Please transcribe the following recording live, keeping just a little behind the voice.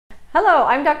Hello,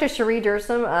 I'm Dr. Cheri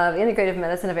Dersam of Integrative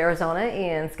Medicine of Arizona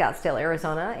in Scottsdale,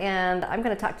 Arizona, and I'm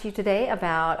going to talk to you today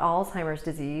about Alzheimer's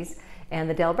disease and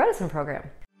the Dale Bredesen program.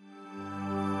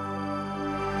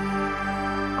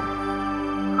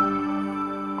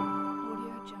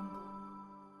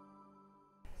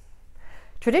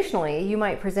 Traditionally, you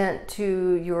might present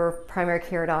to your primary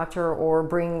care doctor or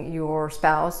bring your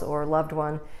spouse or loved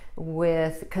one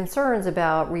with concerns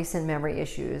about recent memory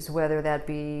issues, whether that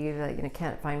be that,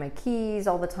 can't find my keys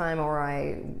all the time, or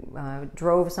I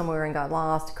drove somewhere and got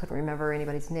lost, couldn't remember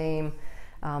anybody's name.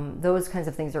 Those kinds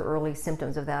of things are early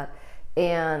symptoms of that.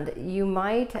 And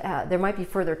there might be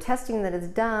further testing that is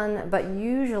done, but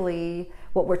usually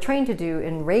what we're trained to do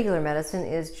in regular medicine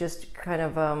is just kind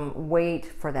of wait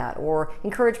for that, or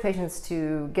encourage patients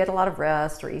to get a lot of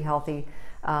rest or eat healthy.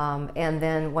 And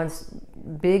then once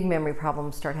big memory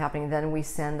problems start happening, then we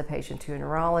send the patient to a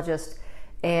neurologist,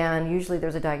 and usually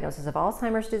there's a diagnosis of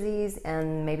Alzheimer's disease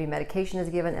and maybe medication is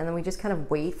given, and then we just kind of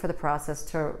wait for the process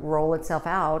to roll itself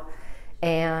out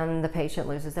and the patient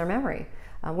loses their memory,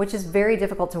 which is very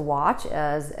difficult to watch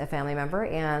as a family member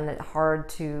and hard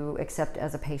to accept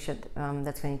as a patient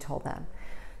that's being told that.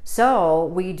 So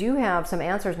we do have some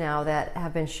answers now that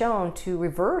have been shown to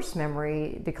reverse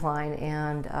memory decline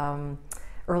and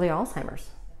early Alzheimer's.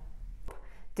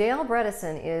 Dale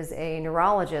Bredesen is a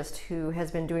neurologist who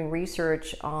has been doing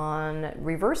research on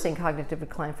reversing cognitive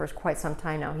decline for quite some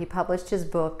time now. He published his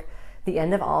book, The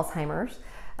End of Alzheimer's,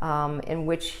 in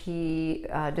which he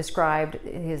described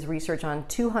his research on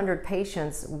 200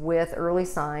 patients with early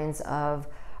signs of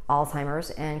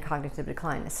Alzheimer's and cognitive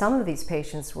decline. Some of these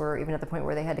patients were even at the point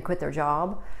where they had to quit their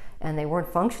job and they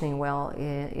weren't functioning well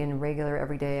in regular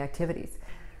everyday activities.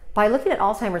 By looking at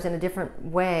Alzheimer's in a different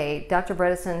way, Dr.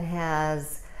 Bredesen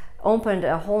has opened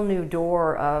a whole new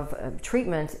door of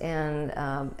treatment and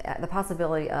the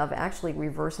possibility of actually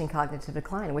reversing cognitive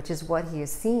decline, which is what he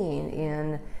has seen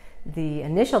in the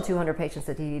initial 200 patients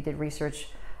that he did research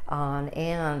on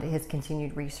and his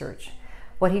continued research.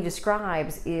 What he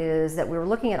describes is that we were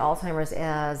looking at Alzheimer's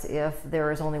as if there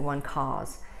is only one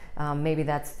cause. Maybe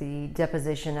that's the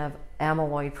deposition of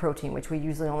amyloid protein, which we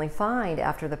usually only find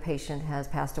after the patient has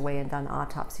passed away and done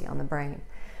autopsy on the brain.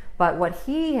 But what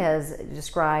he has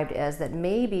described as that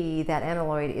maybe that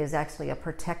amyloid is actually has a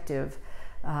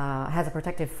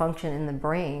protective function in the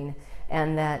brain,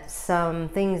 and that some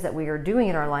things that we are doing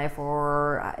in our life,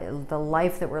 or the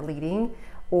life that we're leading,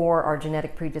 or our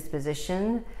genetic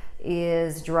predisposition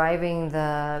is driving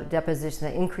the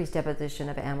increased deposition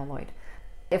of amyloid.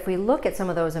 If we look at some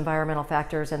of those environmental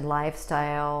factors and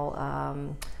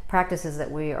lifestyle practices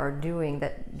that we are doing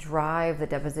that drive the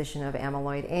deposition of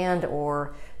amyloid and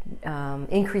or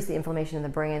increase the inflammation in the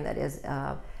brain that is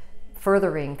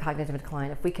furthering cognitive decline,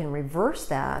 if we can reverse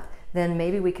that, then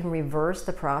maybe we can reverse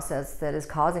the process that is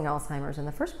causing Alzheimer's in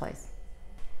the first place.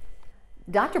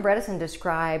 Dr. Bredesen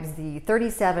describes the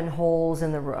 37 holes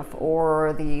in the roof,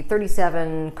 or the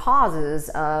 37 causes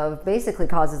of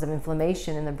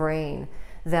inflammation in the brain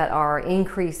that are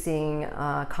increasing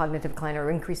cognitive decline or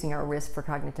increasing our risk for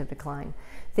cognitive decline.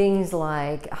 Things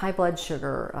like high blood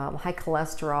sugar, high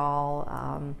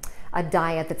cholesterol, a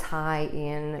diet that's high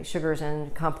in sugars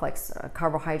and complex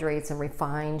carbohydrates and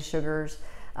refined sugars,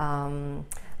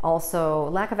 also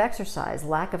lack of exercise,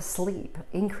 lack of sleep,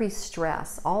 increased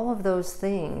stress. All of those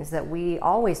things that we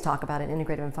always talk about in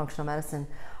integrative and functional medicine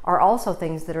are also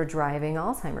things that are driving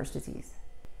Alzheimer's disease.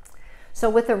 So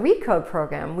with the ReCODE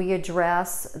program, we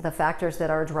address the factors that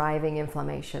are driving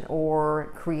inflammation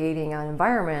or creating an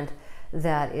environment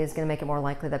that is going to make it more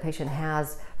likely that the patient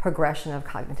has progression of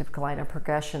cognitive decline or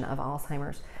progression of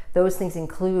Alzheimer's. Those things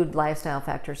include lifestyle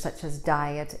factors such as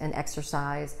diet and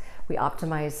exercise. We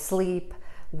optimize sleep.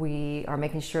 We are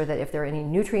making sure that if there are any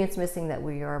nutrients missing, that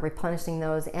we are replenishing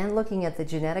those, and looking at the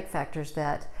genetic factors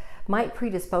that might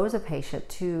predispose a patient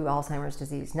to Alzheimer's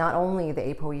disease. Not only the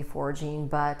ApoE4 gene,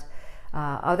 but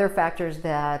other factors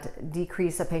that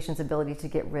decrease a patient's ability to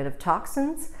get rid of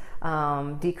toxins,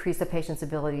 decrease a patient's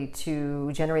ability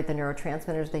to generate the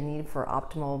neurotransmitters they need for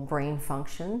optimal brain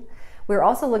function. We're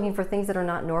also looking for things that are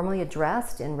not normally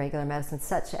addressed in regular medicine,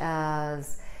 such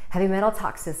as heavy metal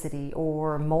toxicity,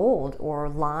 or mold, or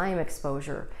Lyme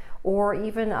exposure, or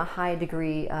even a high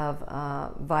degree of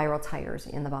viral titers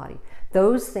in the body.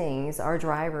 Those things are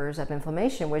drivers of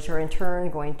inflammation, which are in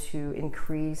turn going to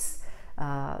increase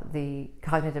the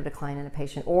cognitive decline in a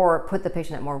patient, or put the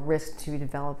patient at more risk to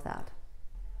develop that.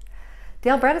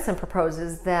 Dale Bredesen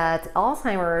proposes that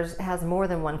Alzheimer's has more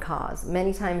than one cause.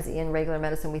 Many times in regular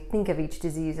medicine we think of each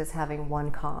disease as having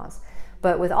one cause,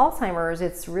 but with Alzheimer's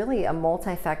it's really a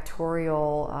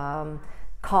multifactorial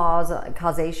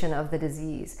causation of the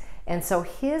disease. And so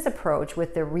his approach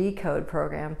with the ReCODE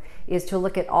program is to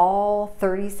look at all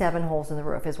 37 holes in the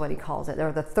roof, is what he calls it. There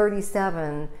are the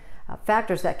 37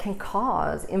 factors that can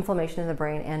cause inflammation in the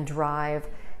brain and drive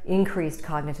increased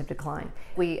cognitive decline.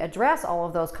 We address all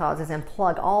of those causes and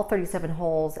plug all 37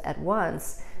 holes at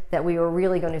once, that we are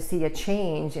really going to see a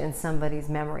change in somebody's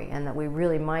memory and that we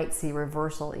really might see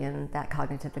reversal in that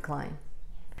cognitive decline.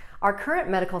 Our current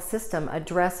medical system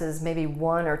addresses maybe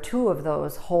one or two of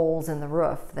those holes in the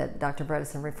roof that Dr.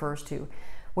 Bredesen refers to,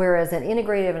 whereas an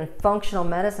integrative and functional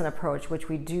medicine approach, which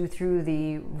we do through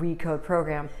the ReCODE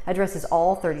program, addresses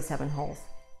all 37 holes.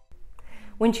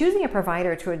 When choosing a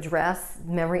provider to address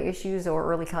memory issues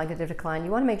or early cognitive decline,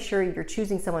 you want to make sure you're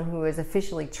choosing someone who is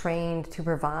officially trained to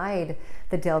provide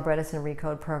the Dale Bredesen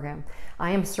ReCODE program.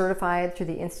 I am certified through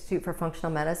the Institute for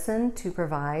Functional Medicine to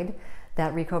provide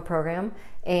that ReCODE program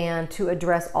and to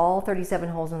address all 37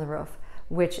 holes in the roof,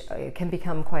 which can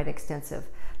become quite extensive.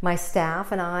 My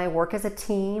staff and I work as a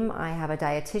team. I have a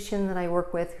dietitian that I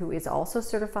work with who is also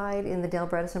certified in the Dale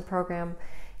Bredesen program.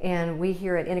 And we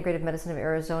here at Integrative Medicine of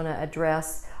Arizona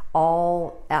address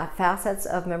all facets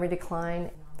of memory decline.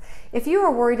 If you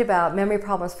are worried about memory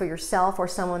problems for yourself or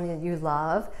someone that you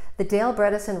love, the Dale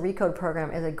Bredesen ReCODE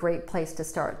program is a great place to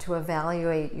start to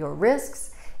evaluate your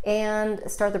risks and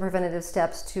start the preventative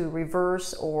steps to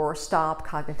reverse or stop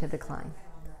cognitive decline.